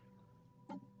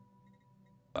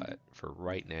 But for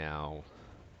right now,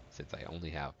 since I only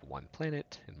have one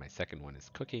planet and my second one is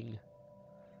cooking,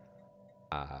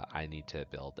 I need to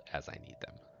build as I need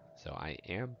them. So I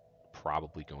am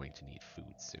probably going to need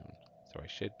food soon. So I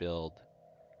should build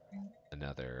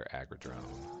another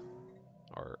agrodrome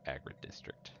or agri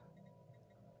district.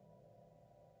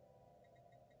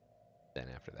 Then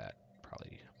after that,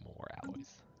 probably more alloys.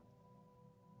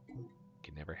 You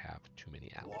can never have too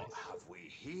many What alloys. have we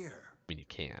here? I mean, you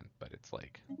can, but it's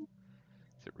like,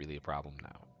 is it really a problem?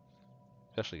 No.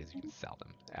 Especially because you can sell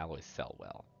them. Alloys sell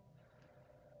well.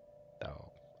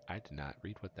 So I did not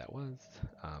read what that was.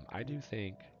 I do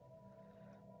think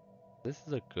this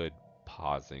is a good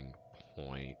pausing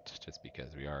point just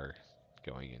because we are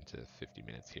going into 50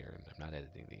 minutes here and I'm not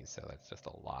editing these, so that's just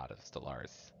a lot of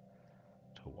Stellaris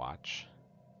to watch.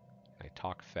 I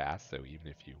talk fast, so even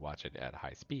if you watch it at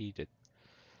high speed, it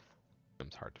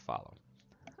becomes hard to follow.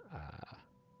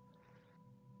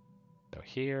 So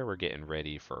here we're getting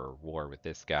ready for war with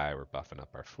this guy. We're buffing up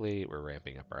our fleet. We're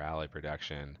ramping up our ally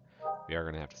production. We are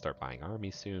going to have to start buying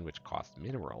armies soon, which cost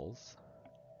minerals.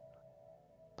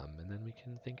 And then we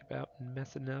can think about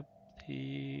messing up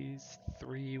these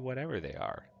three, whatever they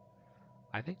are.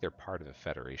 I think they're part of a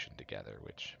federation together,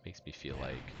 which makes me feel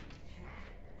like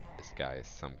this guy is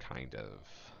some kind of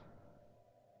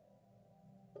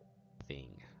thing.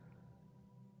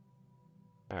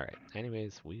 Alright,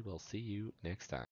 anyways, we will see you next time.